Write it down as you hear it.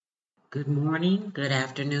Good morning, good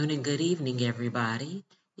afternoon, and good evening, everybody.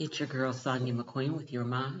 It's your girl, Sonia McQueen, with your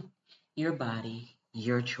mind, your body,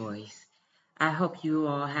 your choice. I hope you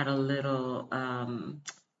all had a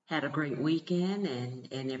great weekend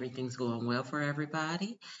and everything's going well for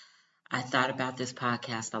everybody. I thought about this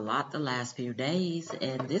podcast a lot the last few days,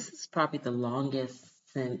 and this is probably the longest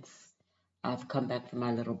since I've come back from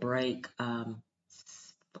my little break a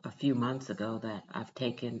few months ago that I've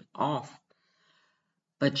taken off.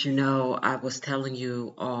 But I was telling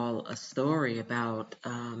you all a story about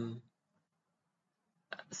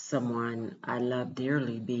someone I love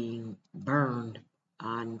dearly being burned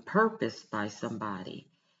on purpose by somebody.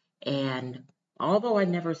 And although I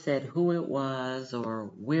never said who it was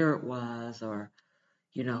or where it was or,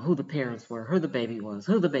 who the parents were, who the baby was,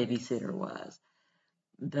 who the babysitter was,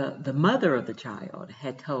 the mother of the child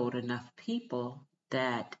had told enough people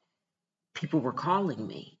that people were calling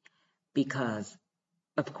me because,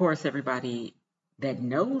 of course, everybody that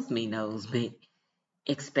knows me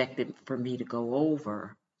expected for me to go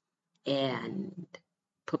over and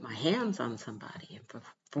put my hands on somebody. And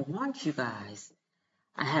for once, you guys,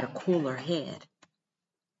 I had a cooler head.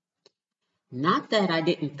 Not that I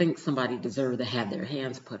didn't think somebody deserved to have their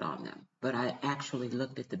hands put on them, but I actually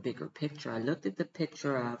looked at the bigger picture. I looked at the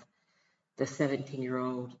picture of the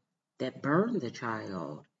 17-year-old that burned the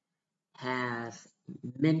child has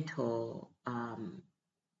mental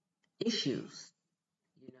issues.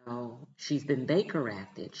 She's been Baker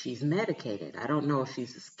acted. She's medicated. I don't know if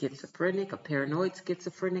she's a schizophrenic, a paranoid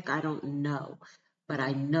schizophrenic. I don't know. But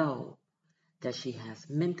I know that she has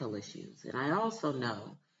mental issues. And I also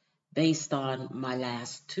know, based on my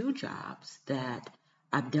last two jobs, that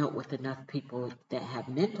I've dealt with enough people that have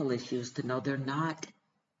mental issues to know they're not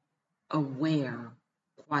aware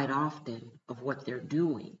quite often of what they're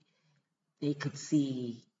doing. They could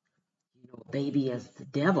see a baby as the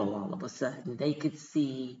devil all of a sudden. They could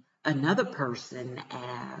see another person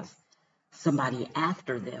as somebody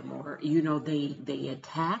after them, or they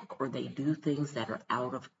attack or they do things that are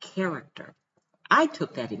out of character. I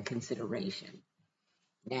took that in consideration.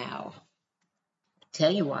 Now,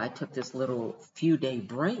 tell you why I took this little few-day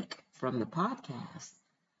break from the podcast.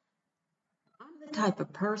 I'm the type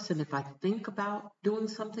of person, if I think about doing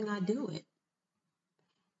something, I do it.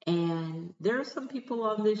 And there are some people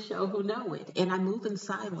on this show who know it, and I move in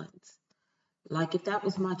silence. Like if that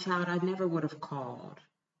was my child, I never would have called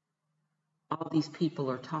all these people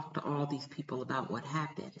or talked to all these people about what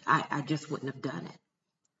happened. I just wouldn't have done it.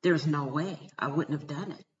 There's no way I wouldn't have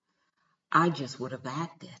done it. I just would have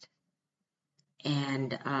acted.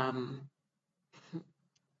 And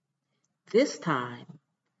this time,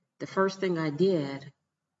 the first thing I did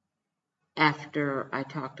after I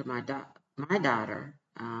talked to my daughter,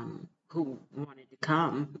 who wanted to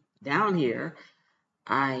come down here,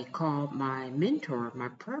 I called my mentor, my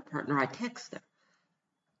prayer partner. I texted her,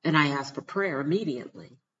 and I asked for prayer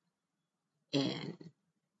immediately. And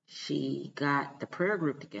she got the prayer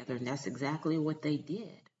group together, and that's exactly what they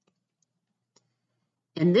did.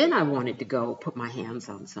 And then I wanted to go put my hands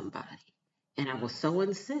on somebody. And I was so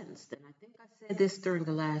incensed. And I think I said this during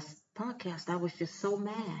the last podcast. I was just so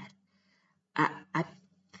mad. I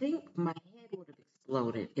think my head would have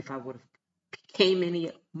exploded if I would have became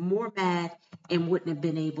any more mad and wouldn't have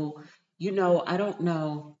been able. I don't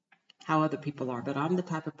know how other people are, but I'm the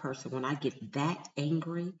type of person when I get that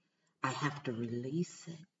angry, I have to release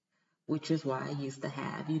it, which is why I used to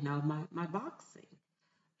have, my boxing.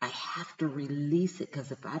 I have to release it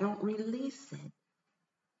because if I don't release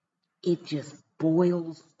it, it just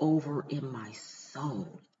boils over in my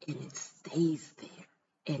soul and it stays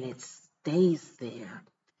there and it stays there.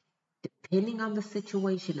 Depending on the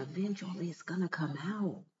situation, eventually it's going to come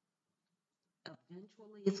out.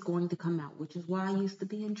 Eventually it's going to come out, which is why I used to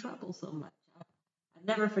be in trouble so much. I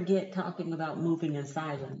never forget talking about moving in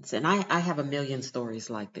silence. And I have a million stories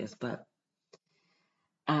like this, but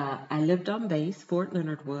I lived on base, Fort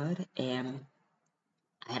Leonard Wood, and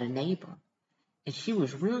I had a neighbor. And she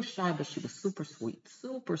was real shy, but she was super sweet,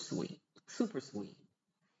 super sweet, super sweet.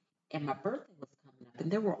 And my birthday was coming up, and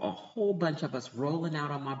there were a whole bunch of us rolling out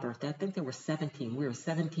on my birthday. I think there were 17. We were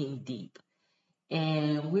 17 deep.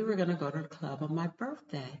 And we were going to go to the club on my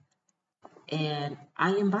birthday. And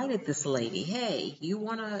I invited this lady, hey, you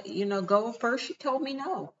want to, go first? She told me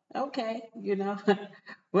no. Okay,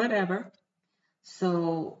 whatever.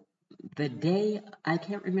 So the day, I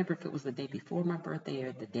can't remember if it was the day before my birthday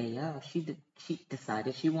or the day of, she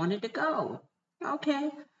decided she wanted to go. Okay.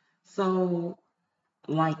 So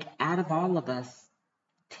like out of all of us,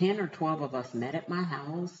 10 or 12 of us met at my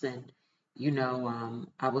house and,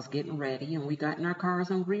 I was getting ready and we got in our cars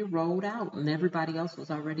and we rolled out and everybody else was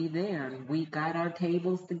already there and we got our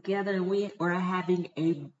tables together and we were having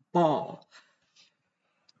a ball.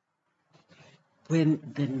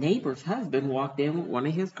 When the neighbor's husband walked in with one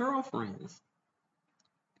of his girlfriends,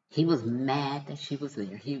 he was mad that she was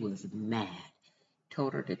there. He was mad.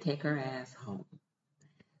 Told her to take her ass home.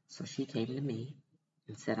 So she came to me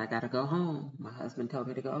and said, I got to go home. My husband told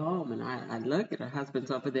me to go home. And I looked at her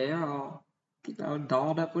husband's over there all,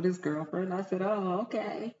 dolled up with his girlfriend. I said, oh,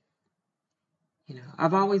 okay.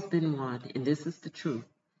 I've always been one, and this is the truth.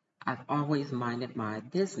 I've always minded my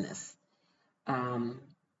business. Um,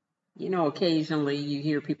 occasionally you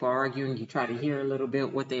hear people arguing, you try to hear a little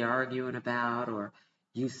bit what they're arguing about, or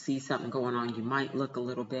you see something going on, you might look a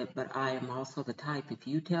little bit, but I am also the type, if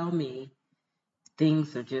you tell me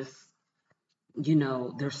things are just,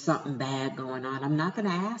 there's something bad going on, I'm not going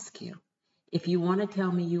to ask you. If you want to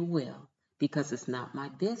tell me, you will, because it's not my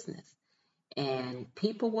business. And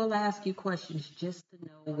people will ask you questions just to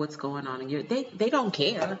know what's going on in your. They don't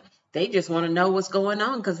care. They just want to know what's going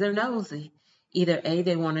on because they're nosy. Either A,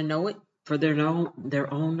 they want to know it for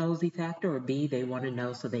their own nosy factor, or B, they want to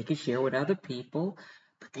know so they can share with other people,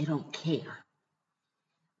 but they don't care.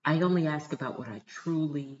 I only ask about what I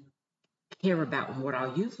truly care about, and what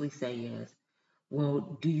I'll usually say is,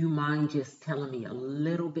 well, do you mind just telling me a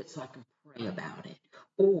little bit so I can pray about it?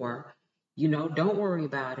 Or, don't worry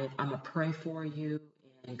about it. I'm going to pray for you,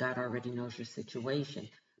 and God already knows your situation.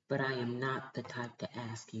 But I am not the type to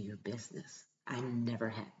ask you your business. I never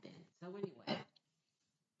have been. So, anyway,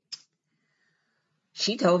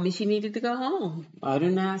 she told me she needed to go home. I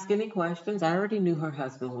didn't ask any questions. I already knew her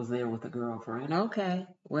husband was there with a girlfriend. Okay,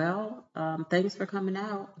 well, thanks for coming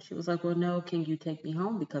out. She was like, well, no, can you take me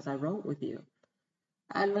home because I rode with you?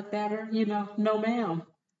 I looked at her, no, ma'am.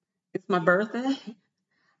 It's my birthday.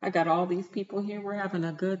 I got all these people here. We're having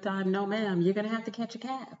a good time. No, ma'am, you're going to have to catch a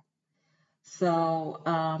cab. So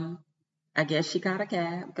I guess she got a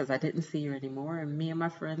cab because I didn't see her anymore. And me and my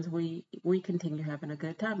friends, we continue having a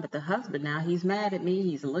good time. But the husband now, he's mad at me.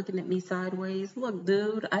 He's looking at me sideways. Look,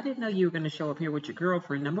 dude, I didn't know you were going to show up here with your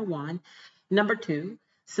girlfriend, number one. Number two,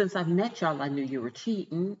 since I met y'all, I knew you were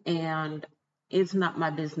cheating. And it's not my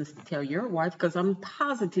business to tell your wife because I'm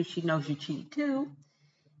positive she knows you cheat too.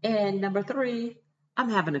 And number three, I'm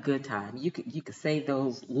having a good time. You could save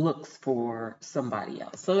those looks for somebody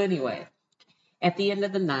else. So anyway, at the end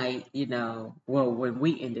of the night, well, when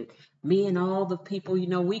we ended, me and all the people,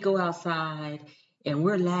 we go outside and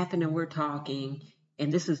we're laughing and we're talking,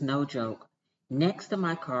 and this is no joke. Next to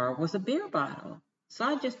my car was a beer bottle. So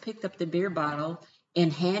I just picked up the beer bottle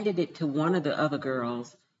and handed it to one of the other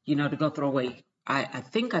girls, to go throw away. I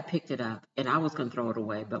think I picked it up and I was going to throw it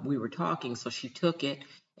away, but we were talking, so she took it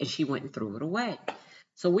and she went and threw it away.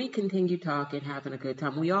 So we continued talking, having a good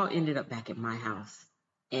time. We all ended up back at my house.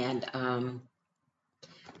 And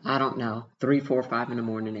I don't know, 3, 4, 5 in the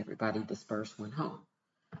morning, everybody dispersed, went home.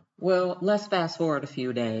 Well, let's fast forward a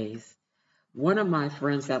few days. One of my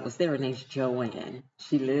friends that was there, her name's Joanne.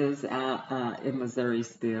 She lives out in Missouri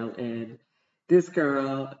still, and this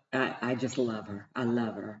girl, I just love her. I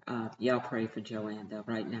love her. Y'all pray for Joanne, though.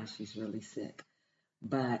 Right now, she's really sick.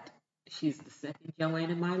 But she's the second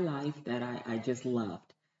Joanne in my life that I just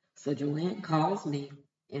loved. So Joanne calls me.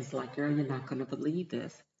 And it's like, girl, you're not going to believe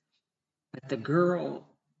this. But the girl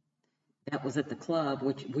that was at the club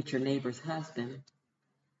with your neighbor's husband,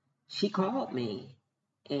 she called me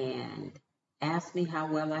and asked me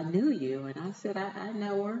how well I knew you. And I said, I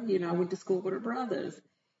know her. I went to school with her brothers.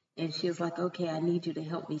 And she was like, okay, I need you to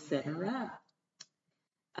help me set her up.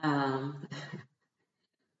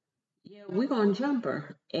 Yeah, we're going to jump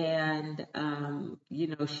her. And,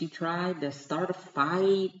 she tried to start a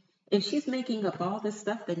fight. And she's making up all this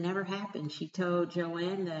stuff that never happened. She told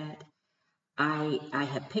Joanne that I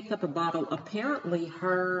had picked up a bottle. Apparently,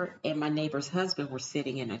 her and my neighbor's husband were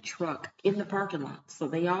sitting in a truck in the parking lot, so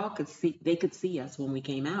they could see us when we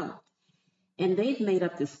came out. And they've made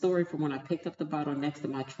up this story from when I picked up the bottle next to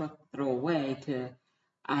my truck to throw away to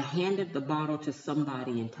I handed the bottle to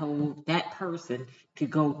somebody and told that person to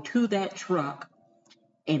go to that truck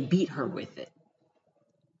and beat her with it.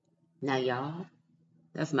 Now, y'all,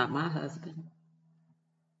 that's not my husband.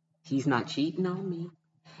 He's not cheating on me.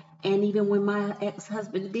 And even when my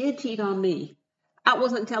ex-husband did cheat on me, I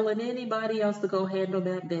wasn't telling anybody else to go handle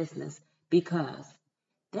that business because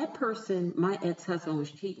that person my ex-husband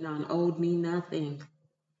was cheating on owed me nothing.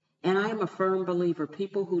 And I am a firm believer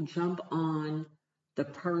people who jump on the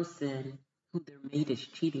person who their mate is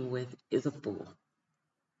cheating with is a fool.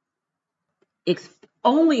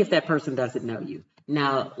 Only if that person doesn't know you.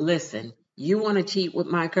 Now, listen, You want to cheat with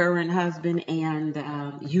my current husband, and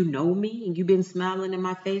you know me, and you've been smiling in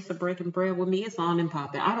my face or breaking bread with me. It's on and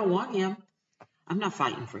popping. I don't want him. I'm not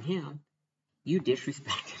fighting for him. You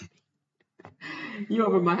disrespecting me. You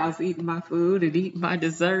over my house eating my food and eating my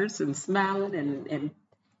desserts and smiling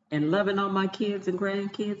and loving on my kids and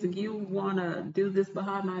grandkids, and you want to do this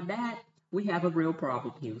behind my back. We have a real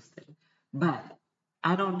problem, Houston. But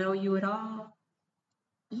I don't know you at all.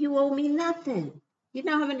 You owe me nothing. You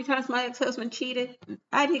know how many times my ex-husband cheated?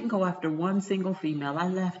 I didn't go after one single female. I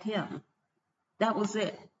left him. That was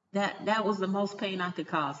it. That was the most pain I could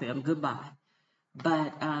cause him. Goodbye.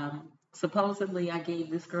 But supposedly I gave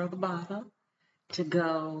this girl the bottle to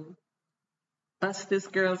go bust this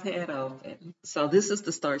girl's head open. So this is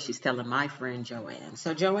the story she's telling my friend Joanne.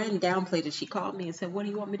 So Joanne downplayed it. She called me and said, "What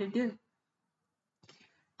do you want me to do?"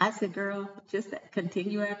 I said, "Girl, just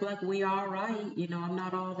continue act like we all right. You know, I'm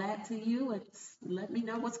not all that to you. It's let me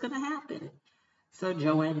know what's gonna happen." So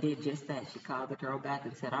Joanne did just that. She called the girl back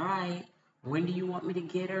and said, "All right, when do you want me to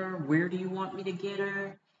get her? Where do you want me to get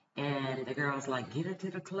her?" And the girl's like, "Get her to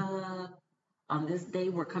the club. On this day,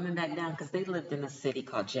 we're coming back down," because they lived in a city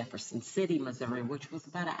called Jefferson City, Missouri, which was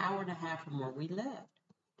about an hour and a half from where we lived.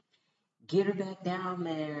 Get her back down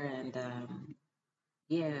there, and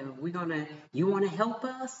yeah, you want to help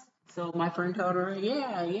us? So my friend told her,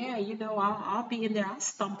 yeah, I'll be in there. I'll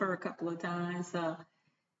stump her a couple of times. So,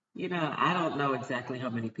 I don't know exactly how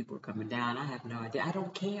many people are coming down. I have no idea. I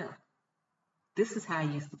don't care. This is how I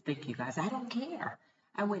used to think, you guys. I don't care.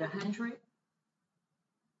 I weighed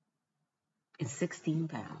 116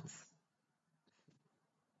 pounds.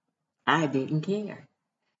 I didn't care.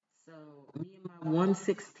 So me and my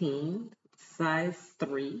 116, size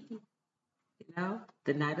 3,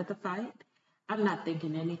 the night of the fight, I'm not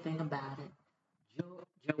thinking anything about it.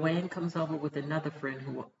 Joanne comes over with another friend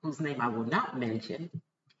whose name I will not mention.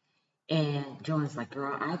 And Joanne's like,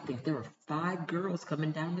 "Girl, I think there are 5 girls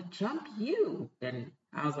coming down to jump you." And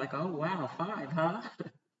I was like, "Oh, wow, 5, huh?"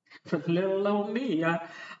 For little old me.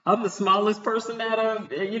 I'm the smallest person out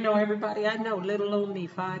of, everybody I know, little old me,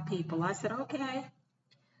 5 people. I said, "Okay."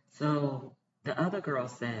 So the other girl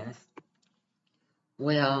says,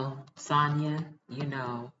 "Well, Sonia,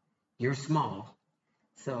 you're small.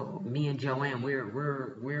 So me and Joanne,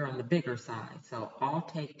 we're on the bigger side. So I'll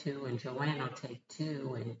take 2, and Joanne will take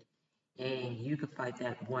 2, and you could fight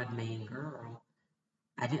that one main girl."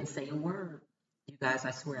 I didn't say a word. You guys,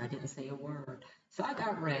 I swear I didn't say a word. So I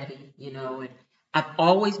got ready, and I've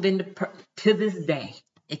always been to this day.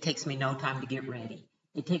 It takes me no time to get ready.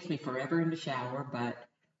 It takes me forever in the shower, but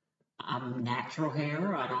I'm natural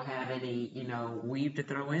hair. I don't have any, weave to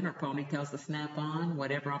throw in or ponytails to snap on.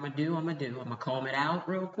 Whatever I'm gonna do, I'm gonna do. I'm gonna comb it out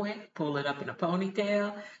real quick, pull it up in a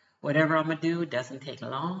ponytail. Whatever I'm gonna do, it doesn't take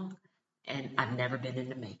long. And I've never been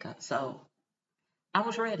into makeup. So I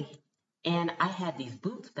was ready. And I had these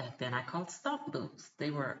boots back then I called stump boots.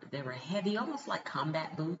 They were heavy, almost like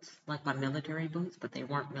combat boots, like my military boots, but they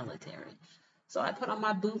weren't military. So I put on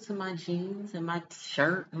my boots and my jeans and my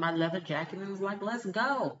shirt and my leather jacket and was like, "Let's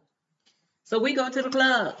go." So we go to the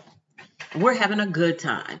club. We're having a good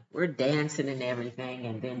time. We're dancing and everything.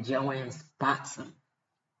 And then Joanne spots him,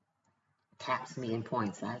 taps me and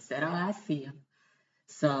points. I said, "Oh, I see him."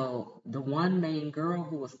 So the one main girl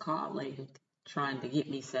who was calling, trying to get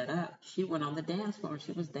me set up, she went on the dance floor.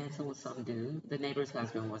 She was dancing with some dude. The neighbor's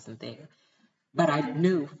husband wasn't there. But I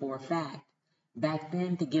knew for a fact, back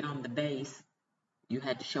then to get on the base, you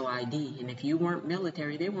had to show ID. And if you weren't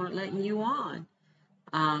military, they weren't letting you on.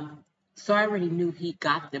 So I already knew he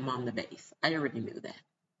got them on the base. I already knew that.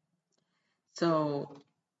 So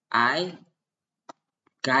I,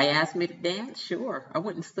 guy asked me to dance. Sure. I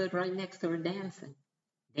went and stood right next to her dancing.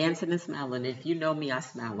 Dancing and smiling. If you know me, I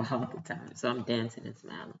smile all the time. So I'm dancing and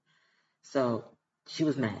smiling. So she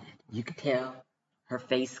was mad. You could tell her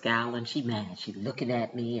face scowling. She mad. She looking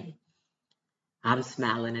at me and I'm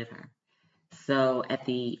smiling at her. So at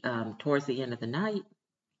the towards the end of the night,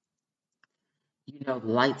 the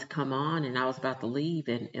lights come on and I was about to leave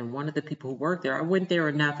and one of the people who worked there, I went there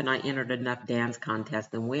enough and I entered enough dance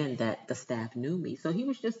contests and win that the staff knew me. So he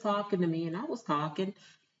was just talking to me and I was talking,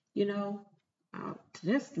 you know, uh,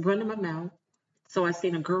 just running my mouth. So I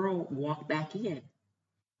seen a girl walk back in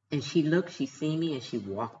and she looked, she seen me and she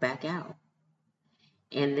walked back out.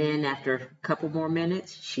 And then after a couple more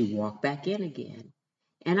minutes, she walked back in again.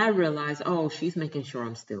 And I realized, oh, she's making sure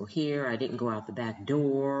I'm still here. I didn't go out the back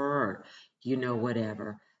door or,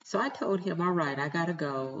 whatever. So I told him, all right, I got to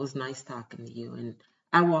go. It was nice talking to you. And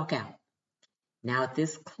I walk out. Now at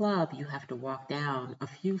this club, you have to walk down a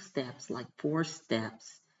few steps, like 4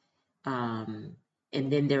 steps. Um,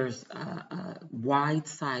 and then there's a wide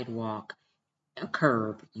sidewalk. a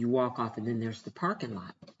curb, you walk off, and then there's the parking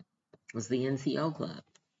lot. It was the NCO club.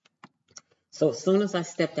 So as soon as I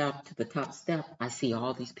stepped out to the top step, I see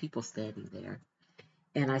all these people standing there.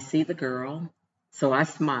 And I see the girl. So I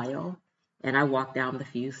smile and I walk down the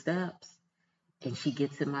few steps. And she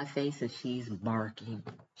gets in my face and she's barking.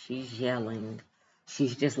 She's yelling.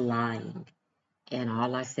 She's just lying. And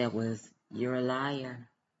all I said was, "You're a liar.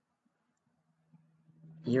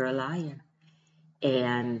 You're a liar."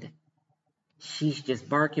 And she's just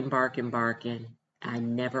barking, barking, barking. I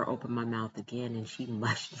never opened my mouth again, and she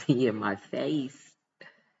mushed me in my face.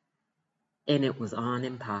 And it was on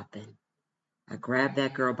and popping. I grabbed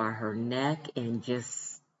that girl by her neck and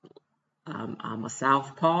just, I'm a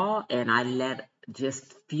southpaw, and I let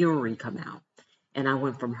just fury come out. And I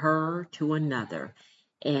went from her to another.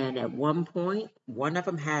 And at one point, one of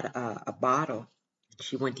them had a bottle.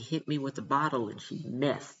 She went to hit me with the bottle, and she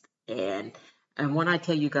missed. And when I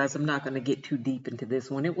tell you guys, I'm not going to get too deep into this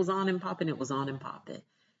one. It was on and popping. It was on and popping.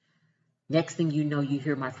 Next thing you know, you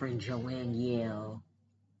hear my friend Joanne yell.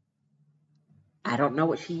 I don't know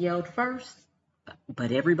what she yelled first,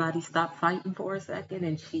 but everybody stopped fighting for a second,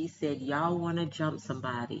 and she said, "Y'all want to jump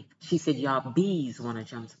somebody." She said, "Y'all bees want to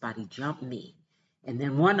jump somebody. Jump me." And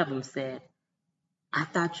then one of them said, "I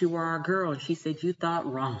thought you were our girl." And she said, "You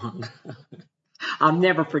thought wrong." I'll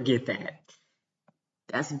never forget that.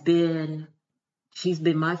 She's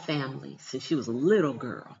been my family since she was a little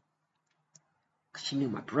girl. She knew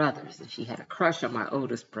my brothers, and she had a crush on my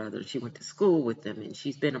oldest brother. She went to school with them, and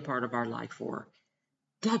she's been a part of our life for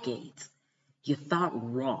decades. You thought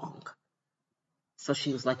wrong. So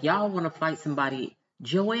she was like, "Y'all want to fight somebody?"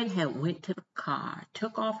 Joanne had went to the car,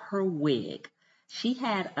 took off her wig. She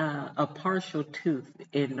had a partial tooth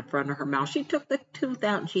in the front of her mouth. She took the tooth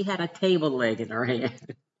out, and she had a table leg in her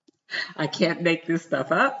hand. I can't make this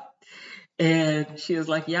stuff up. And she was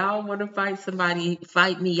like, "Y'all want to fight somebody?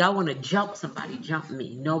 Fight me. Y'all want to jump somebody? Jump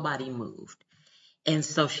me." Nobody moved. And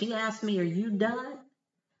so she asked me, "Are you done?"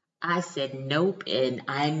 I said, "Nope." And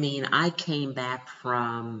I mean, I came back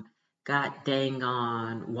from, god dang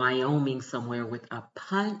on, Wyoming somewhere with a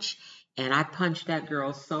punch. And I punched that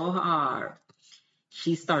girl so hard.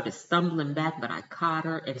 She started stumbling back, but I caught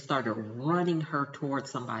her and started running her towards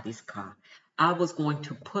somebody's car. I was going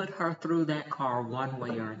to put her through that car one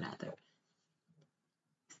way or another.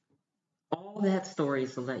 All that story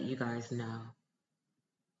is to let you guys know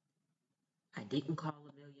I didn't call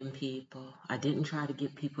a million people. I didn't try to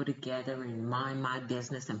get people together and mind my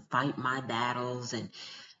business and fight my battles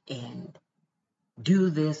and do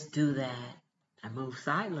this, do that. I moved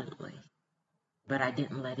silently, but I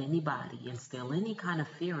didn't let anybody instill any kind of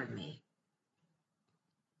fear in me.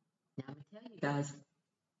 Now, let me tell you guys,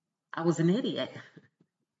 I was an idiot.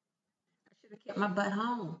 I should have kept my butt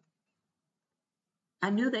home. I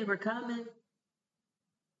knew they were coming.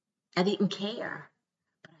 I didn't care,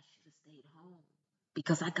 but I should have stayed home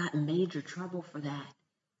because I got in major trouble for that.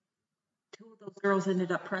 Two of those girls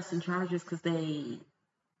ended up pressing charges because they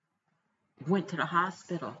went to the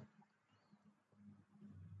hospital.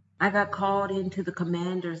 I got called into the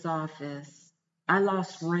commander's office. I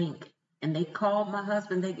lost rank. And they called my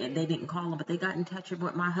husband. They didn't call him, but they got in touch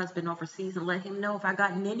with my husband overseas and let him know if I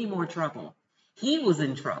got in any more trouble. He was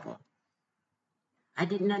in trouble. I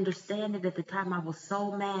didn't understand it at the time. I was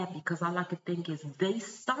so mad because all I could think is they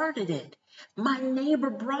started it. My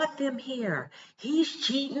neighbor brought them here. He's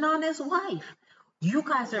cheating on his wife. You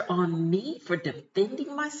guys are on me for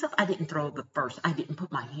defending myself. I didn't throw the first. I didn't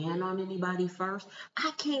put my hand on anybody first.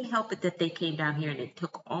 I can't help it that they came down here and it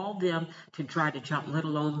took all them to try to jump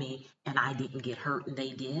little on me and I didn't get hurt and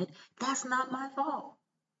they did. That's not my fault.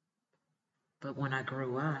 But when I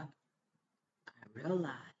grew up, I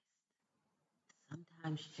realized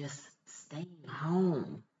sometimes just staying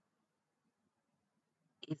home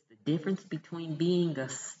is the difference between being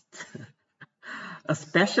a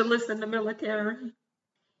specialist in the military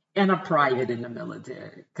and a private in the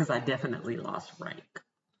military, because I definitely lost rank.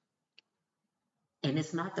 And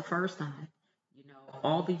it's not the first time. You know,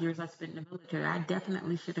 all the years I spent in the military, I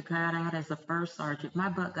definitely should have got out as a first sergeant. My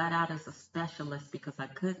butt got out as a specialist because I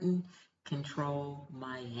couldn't control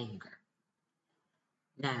my anger.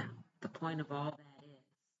 Now, the point of all that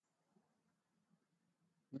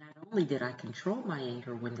is, not only did I control my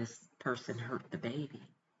anger when this person hurt the baby,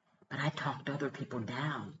 but I talked other people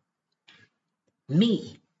down.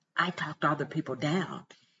 I talked other people down.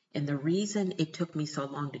 And the reason it took me so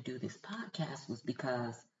long to do this podcast was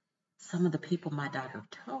because some of the people my daughter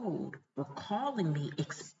told were calling me,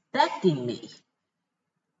 expecting me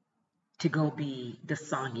to go be the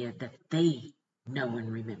Sonia that they know and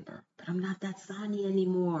remember. But I'm not that Sonia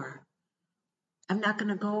anymore. I'm not going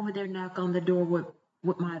to go over there, knock on the door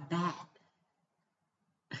with my bat.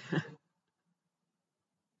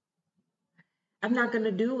 I'm not going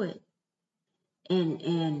to do it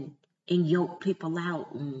and yoke people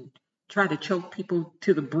out and try to choke people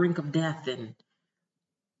to the brink of death and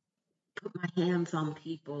put my hands on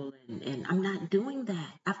people. And I'm not doing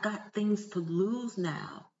that. I've got things to lose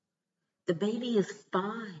now. The baby is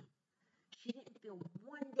fine. She didn't feel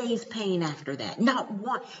one day's pain after that. Not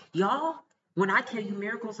one. Y'all, when I tell you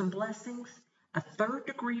miracles and blessings, a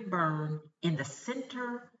 3rd-degree burn in the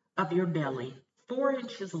center of your belly, 4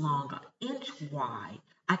 inches long, an inch wide.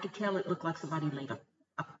 I could tell it looked like somebody laid a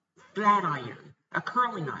flat iron, a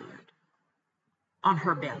curling iron on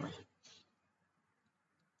her belly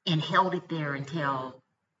and held it there until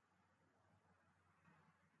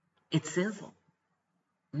it sizzled.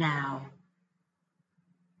 Now,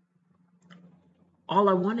 all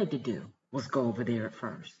I wanted to do was go over there at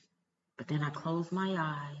first. But then I closed my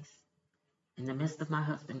eyes in the midst of my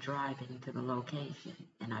husband driving to the location,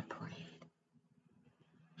 and I prayed.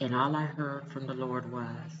 And all I heard from the Lord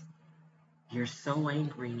was, you're so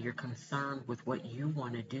angry and you're concerned with what you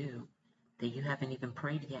want to do that you haven't even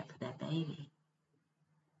prayed yet for that baby.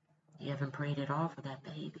 You haven't prayed at all for that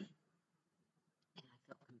baby. And I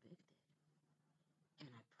felt convicted. And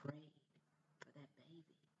I prayed for that baby.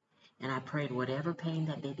 And I prayed whatever pain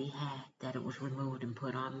that baby had, that it was removed and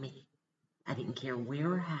put on me. I didn't care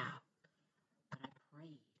where or how, but I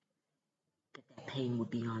prayed that that pain would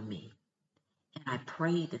be on me. And I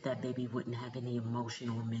prayed that that baby wouldn't have any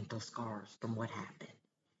emotional or mental scars from what happened.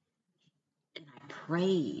 And I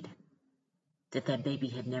prayed that that baby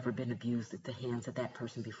had never been abused at the hands of that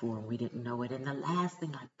person before and we didn't know it. And the last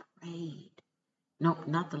thing I prayed, no,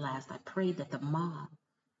 not the last, I prayed that the mom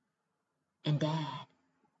and dad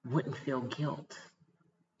wouldn't feel guilt,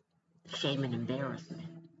 shame, and embarrassment.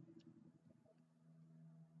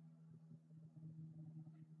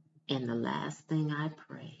 And the last thing I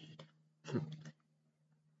prayed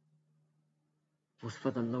was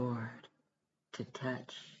for the Lord to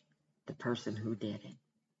touch the person who did it.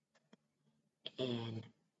 And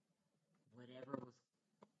whatever was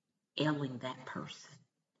ailing that person,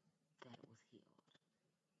 that it was healed.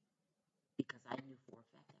 Because I knew for a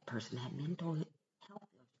fact that person had mental health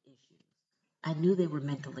issues. I knew they were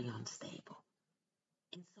mentally unstable.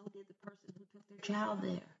 And so did the person who took their child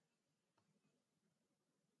there.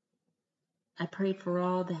 I prayed for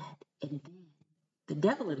all that. And then the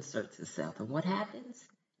devil inserts itself. And what happens?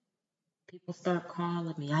 People start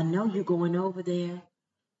calling me. I know you're going over there.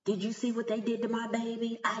 Did you see what they did to my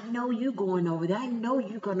baby? I know you going over there. I know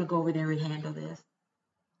you're going to go over there and handle this.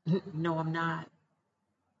 No, I'm not.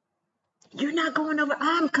 You're not going over.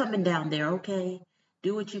 I'm coming down there, okay?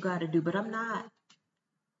 Do what you got to do, but I'm not.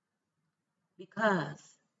 Because,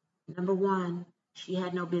 number one, she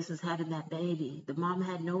had no business having that baby. The mom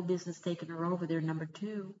had no business taking her over there. Number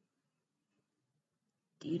two,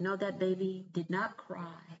 do you know that baby did not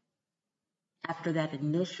cry after that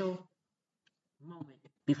initial moment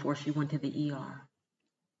before she went to the ER?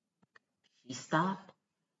 She stopped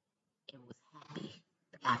and was happy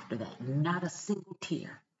after that. Not a single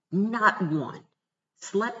tear. Not one.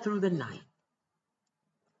 Slept through the night.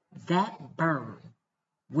 That burn,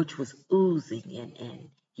 which was oozing and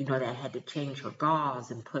you know, that had to change her gauze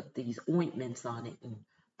and put these ointments on it, and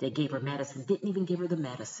they gave her medicine. Didn't even give her the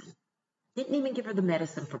medicine. Didn't even give her the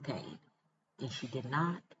medicine for pain. And she did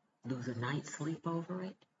not lose a night's sleep over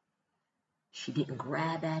it. She didn't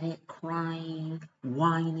grab at it, crying,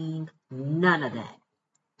 whining, none of that.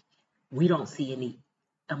 We don't see any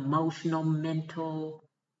emotional, mental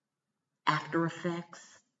after effects.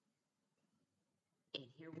 And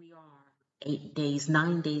here we are, 8 days,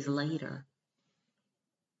 9 days later.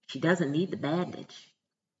 She doesn't need the bandage.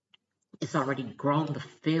 It's already grown the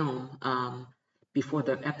film before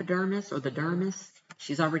the epidermis or the dermis.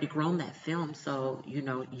 She's already grown that film, so, you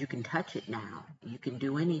know, you can touch it now. You can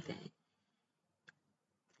do anything.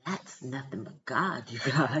 That's nothing but God, you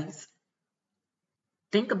guys.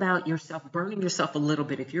 Think about yourself, burning yourself a little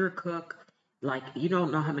bit. If you're a cook, like, you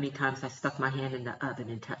don't know how many times I stuck my hand in the oven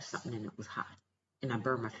and touched something and it was hot. And I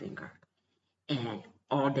burned my finger. And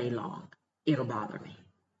all day long, it'll bother me.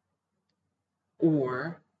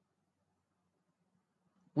 Or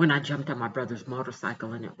when I jumped on my brother's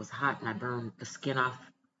motorcycle and it was hot and I burned the skin off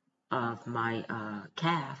of my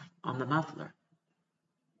calf on the muffler.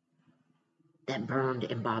 That burned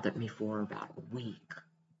and bothered me for about a week.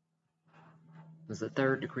 It was a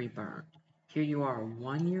 3rd-degree burn. Here you are, a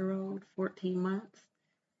 1-year-old, 14 months.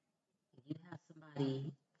 You have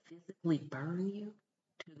somebody physically burn you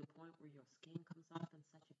to the point where your skin comes off in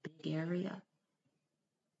such a big area.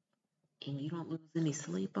 and you don't lose any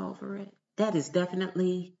sleep over it, that is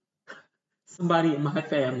definitely somebody in my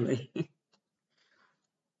family.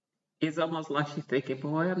 It's almost like she's thinking,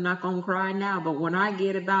 boy, I'm not going to cry now, but when I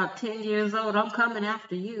get about 10 years old, I'm coming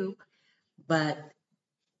after you. But,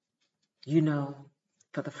 you know,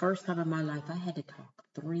 for the first time in my life, I had to talk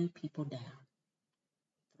 3 people down.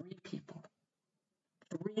 3 people.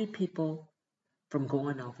 3 people from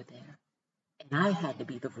going over there. And I had to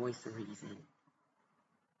be the voice of reason.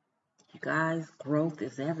 You guys, growth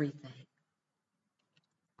is everything.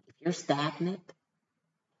 If you're stagnant,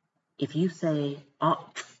 if you say, oh,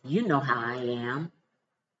 you know how I am,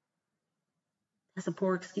 that's a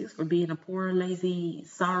poor excuse for being a poor, lazy,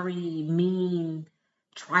 sorry, mean,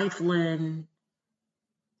 trifling,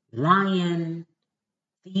 lying,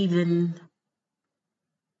 thieving,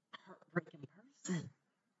 heartbreaking person.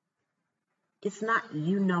 It's not,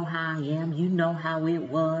 you know how I am, you know how it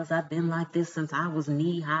was, I've been like this since I was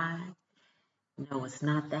knee high. No, it's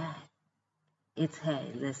not that. It's,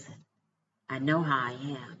 hey, listen, I know how I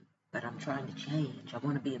am, but I'm trying to change. I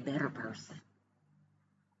want to be a better person.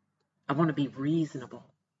 I want to be reasonable.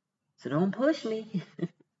 So don't push me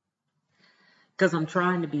because I'm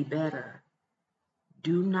trying to be better.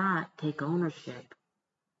 Do not take ownership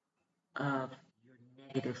of your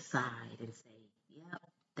negative side and say, yep,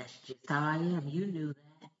 that's just how I am. You knew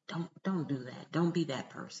that. Don't do that. Don't be that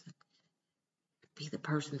person. Be the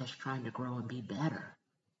person that's trying to grow and be better.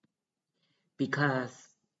 Because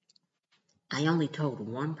I only told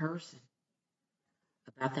one person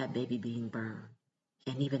about that baby being burned.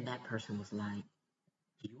 And even that person was like,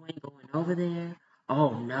 you ain't going over there?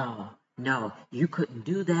 Oh, no, you couldn't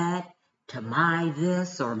do that to my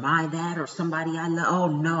this or my that or somebody I love. Oh,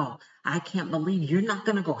 no, I can't believe you're not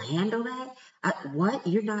going to go handle that? What?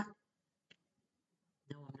 You're not?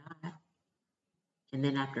 No, I'm not. And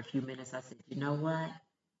then after a few minutes, I said, you know what?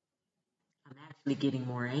 I'm actually getting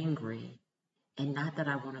more angry. And not that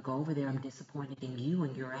I want to go over there. I'm disappointed in you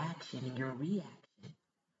and your action and your reaction.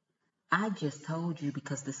 I just told you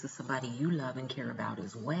because this is somebody you love and care about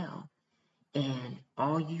as well. And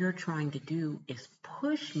all you're trying to do is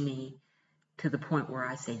push me to the point where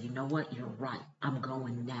I say, you know what, you're right. I'm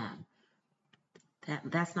going now.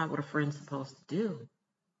 That's not what a friend's supposed to do.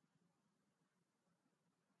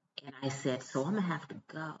 And I said, so I'm going to have to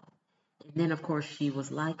go. And then, of course, she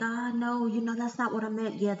was like, no, that's not what I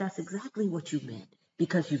meant. Yeah, that's exactly what you meant.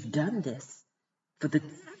 Because you've done this for the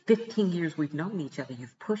 15 years we've known each other.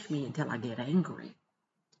 You've pushed me until I get angry.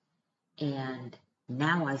 And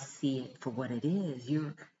now I see it for what it is.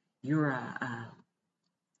 You're a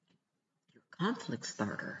conflict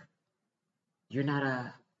starter. You're not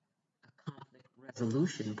a conflict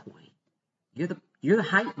resolution point. You're the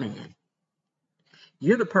hype man.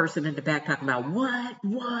 You're the person in the back talking about what?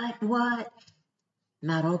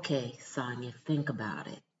 Not okay, Sonia. Think about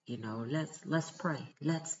it. Let's pray.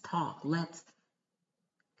 Let's talk. Let's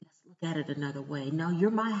look at it another way. No, you're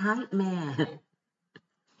my hype man.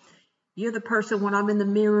 You're the person when I'm in the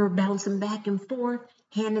mirror bouncing back and forth,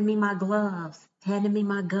 handing me my gloves, handing me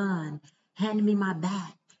my gun, handing me my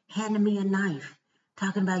bat, handing me a knife,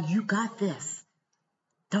 talking about you got this.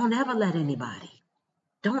 Don't ever let anybody.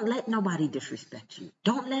 Don't let nobody disrespect you.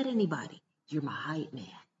 Don't let anybody. You're my hype man.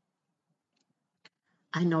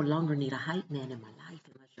 I no longer need a hype man in my life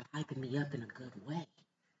unless you're hyping me up in a good way.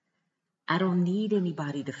 I don't need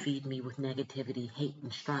anybody to feed me with negativity, hate,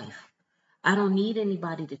 and strife. I don't need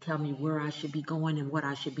anybody to tell me where I should be going and what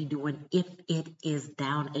I should be doing if it is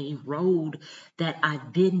down a road that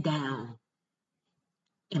I've been down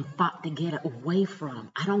and fought to get away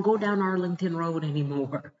from. I don't go down Arlington Road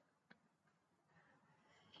anymore.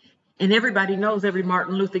 And everybody knows every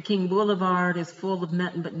Martin Luther King Boulevard is full of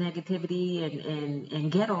nothing but negativity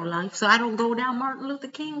and ghetto life. So I don't go down Martin Luther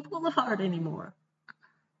King Boulevard anymore.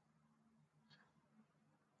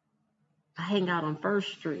 I hang out on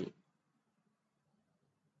First Street.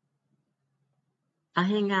 I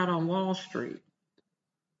hang out on Wall Street.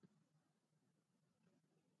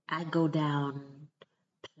 I go down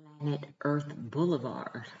Planet Earth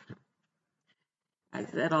Boulevard. I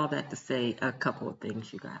said all that to say a couple of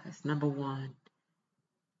things, you guys. Number one,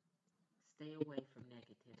 stay away from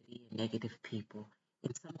negativity and negative people.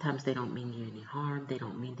 And sometimes they don't mean you any harm. They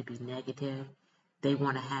don't mean to be negative. They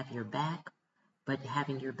want to have your back, but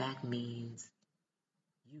having your back means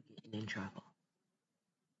you getting in trouble.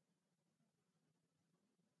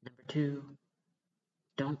 Number two,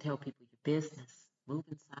 don't tell people your business. Move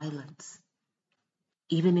in silence.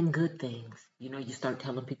 Even in good things. You start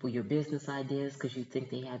telling people your business ideas because you think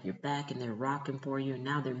they have your back and they're rocking for you, and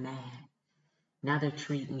now they're mad. Now they're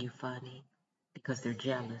treating you funny because they're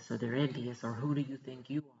jealous or they're envious, or who do you think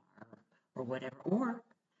you are? or whatever. Or,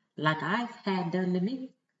 like I've had done to me,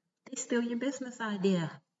 they steal your business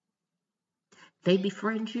idea. They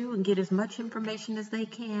befriend you and get as much information as they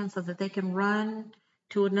can so that they can run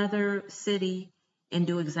to another city and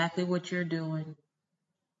do exactly what you're doing.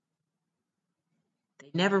 They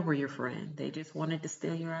never were your friend. They just wanted to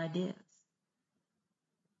steal your ideas.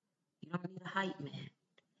 You don't need a hype man.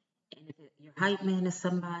 And if your hype man is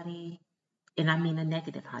somebody, and I mean a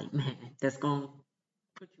negative hype man, that's going to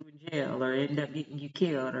put you in jail or end up getting you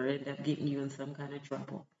killed or end up getting you in some kind of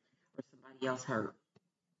trouble or somebody else hurt.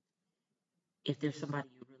 If there's somebody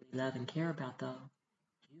you really love and care about, though,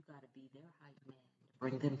 you got to be their hype man to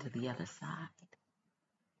bring them to the other side.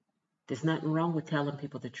 There's nothing wrong with telling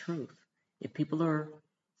people the truth. If people are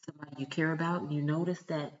somebody you care about and you notice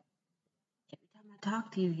that every time I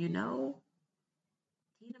talk to you, Tina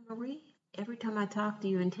Marie, every time I talk to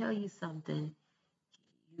you and tell you something,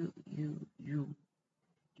 you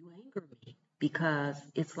anger me because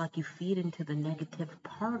it's like you feed into the negative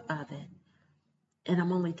part of it. And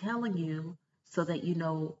I'm only telling you so that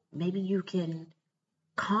maybe you can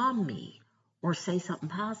calm me or say something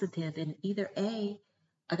positive. And either A,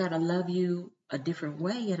 I gotta love you a different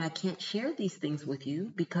way and I can't share these things with you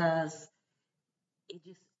because it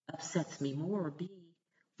just upsets me more. Or B,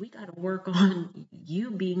 we gotta work on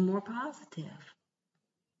you being more positive.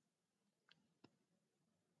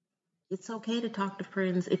 It's okay to talk to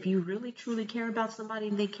friends. If you really truly care about somebody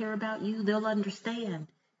and they care about you, they'll understand.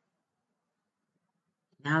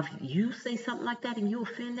 Now, if you say something like that and you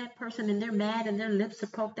offend that person and they're mad and their lips are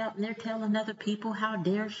poked out and they're telling other people, how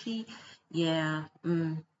dare she? Yeah,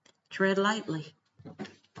 tread lightly.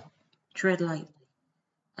 Tread lightly.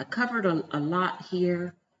 I covered a lot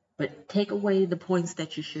here, but take away the points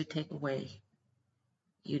that you should take away.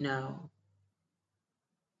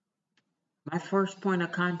 My first point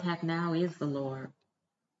of contact now is the Lord.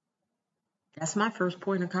 That's my first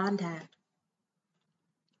point of contact.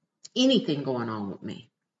 Anything going on with me,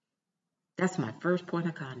 that's my first point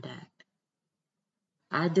of contact.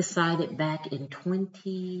 I decided back in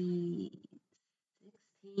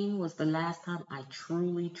 2016 was the last time I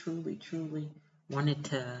truly, truly, truly wanted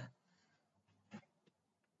to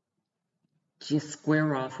just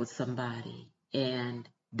square off with somebody. And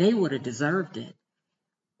they would have deserved it.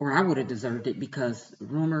 Or I would have deserved it because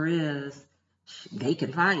rumor is they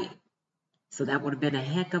can fight. So that would have been a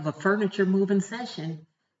heck of a furniture moving session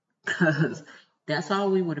because that's all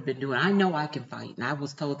we would have been doing. I know I can fight, and I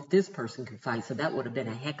was told that this person can fight, so that would have been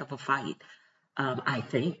a heck of a fight. I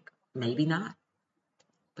think, maybe not,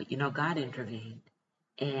 but God intervened,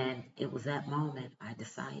 and it was that moment I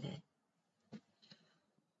decided.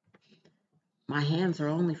 My hands are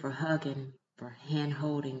only for hugging, for hand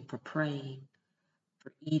holding, for praying,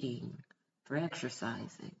 for eating, for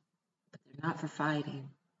exercising, but they're not for fighting.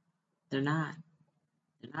 They're not.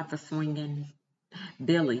 They're not for swinging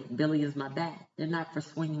Billy. Billy is my bat. They're not for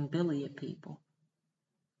swinging Billy at people.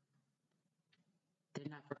 They're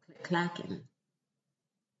not for clacking.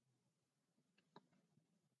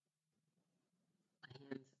 My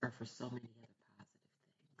hands are for so many other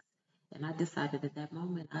positive things. And I decided at that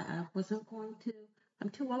moment I wasn't going to, I'm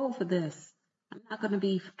too old for this. I'm not going to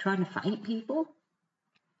be trying to fight people.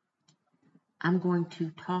 I'm going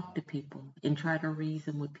to talk to people and try to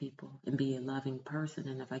reason with people and be a loving person.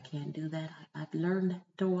 And if I can't do that, I've learned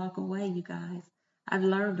to walk away, you guys. I've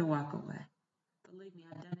learned to walk away. Believe me,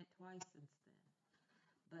 I've done it twice since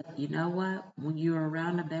then. But you know what? When you're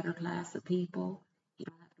around a better class of people, you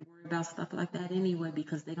don't have to worry about stuff like that anyway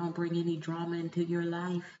because they don't bring any drama into your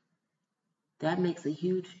life. That makes a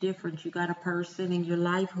huge difference. You got a person in your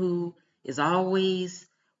life who is always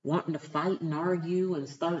wanting to fight and argue and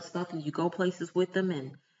start stuff, and you go places with them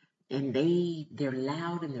and they're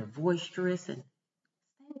loud and they're boisterous, and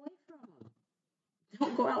stay away from them.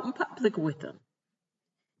 Don't go out in public with them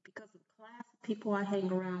because the class of people I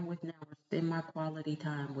hang around with now or spend my quality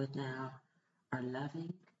time with now are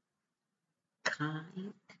loving,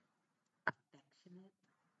 kind, affectionate,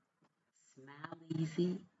 smile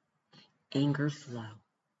easy, anger slow.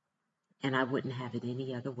 And I wouldn't have it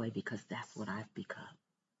any other way because that's what I've become.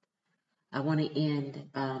 I want to end,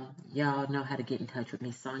 y'all know how to get in touch with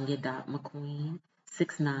me,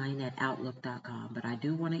 Sonia.McQueen69@outlook.com. But I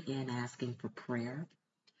do want to end asking for prayer,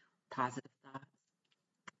 positive thoughts.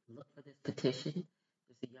 Look for this petition.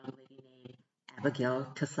 There's a young lady named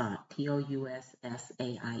Abigail Toussaint,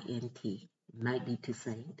 Toussant. Might be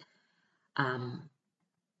Toussaint.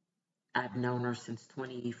 I've known her since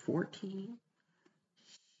 2014.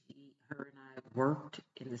 Her and I worked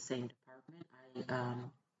in the same department.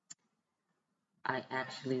 I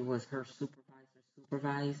actually was her supervisor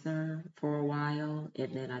supervisor for a while,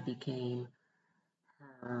 and then I became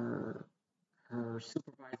her her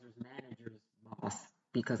supervisor's manager's boss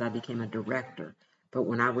because I became a director. But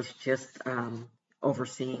when I was just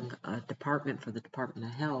overseeing a department for the Department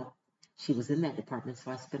of Health, she was in that department,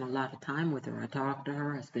 so I spent a lot of time with her. I talked to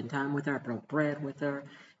her, I spent time with her, I broke bread with her.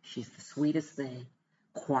 She's the sweetest thing.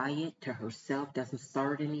 Quiet to herself, doesn't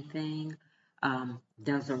start anything,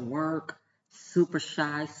 does her work, super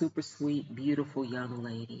shy, super sweet, beautiful young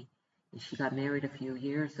lady. And she got married a few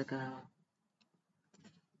years ago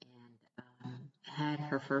and had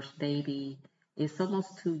her first baby. It's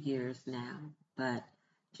almost 2 years now, but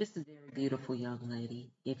just a very beautiful young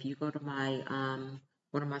lady. If you go to my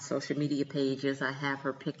one of my social media pages, I have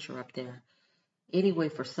her picture up there. Anyway,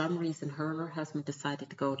 for some reason, her and her husband decided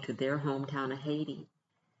to go to their hometown of Haiti.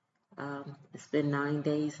 It's been 9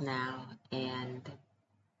 days now, and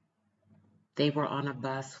they were on a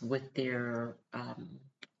bus with their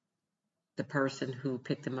the person who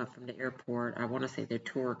picked them up from the airport. I want to say their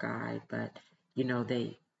tour guide, but you know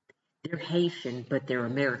they're Haitian, but they're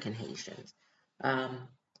American Haitians. Um,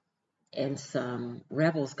 and some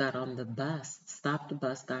rebels got on the bus, stopped the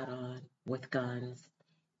bus, got on with guns,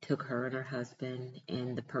 took her and her husband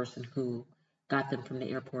and the person who got them from the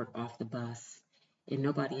airport off the bus. And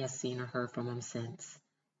nobody has seen or heard from them since.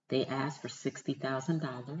 They asked for $60,000.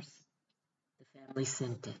 The family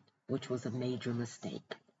sent it, which was a major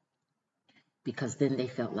mistake because then they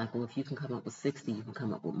felt like, well, if you can come up with 60, you can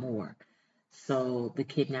come up with more. So the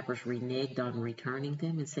kidnappers reneged on returning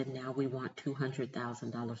them and said, now we want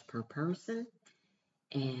 $200,000 per person.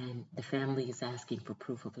 And the family is asking for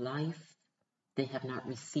proof of life. They have not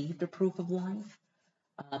received a proof of life.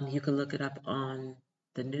 You can look it up on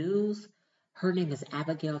the news. Her name is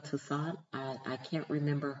Abigail Toussaint. I can't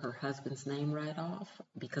remember her husband's name right off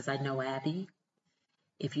because I know Abby.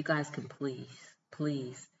 If you guys can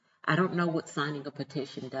please. I don't know what signing a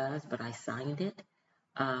petition does, but I signed it.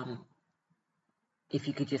 If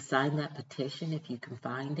you could just sign that petition, if you can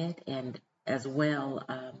find it, and as well,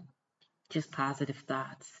 just positive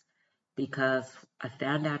thoughts. Because I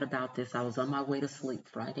found out about this, I was on my way to sleep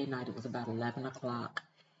Friday night. It was about 11 o'clock,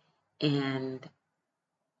 and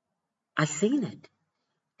I seen it,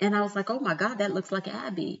 and I was like, "Oh my God, that looks like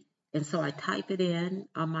Abby." And so I type it in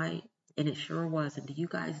on my, and it sure was. And do you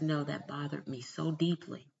guys know that bothered me so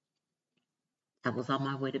deeply? I was on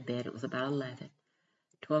my way to bed. It was about 11.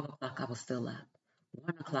 12 o'clock, I was still up.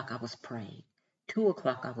 1 o'clock, I was praying. 2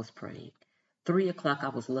 o'clock, I was praying. 3 o'clock, I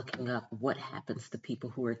was looking up what happens to people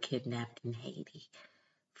who are kidnapped in Haiti.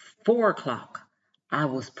 4 o'clock, I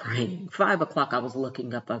was praying. 5 o'clock, I was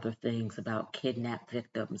looking up other things about kidnapped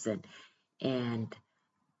victims. And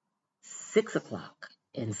 6 o'clock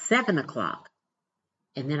and 7 o'clock.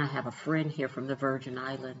 And then I have a friend here from the Virgin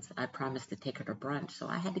Islands. I promised to take her to brunch, so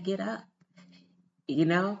I had to get up. You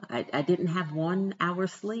know, I didn't have 1 hour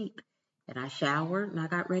sleep. And I showered and I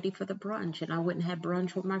got ready for the brunch. And I went and had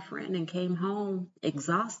brunch with my friend and came home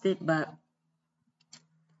exhausted, but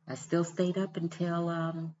I still stayed up until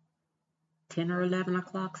 10 or 11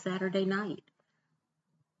 o'clock Saturday night.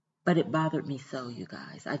 But it bothered me so, you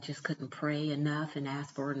guys. I just couldn't pray enough and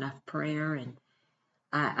ask for enough prayer. And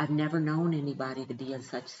I've never known anybody to be in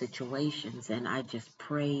such situations. And I just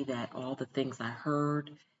pray that all the things I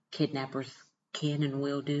heard kidnappers can and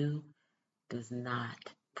will do does not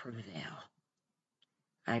prevail.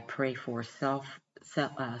 I pray for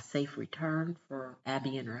a safe return for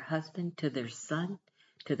Abby and her husband, to their son,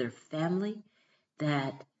 to their family,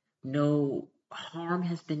 that no harm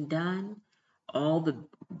has been done. All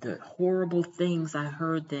the horrible things I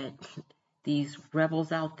heard that these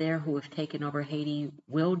rebels out there who have taken over Haiti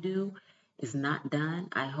will do is not done.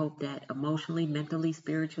 I hope that emotionally, mentally,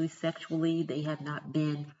 spiritually, sexually, they have not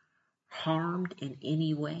been harmed in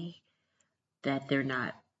any way, that they're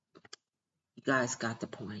not. You guys got the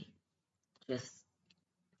point. Just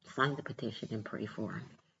sign the petition and pray for them.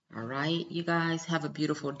 All right, you guys have a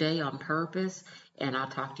beautiful day on purpose, and I'll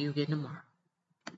talk to you again tomorrow.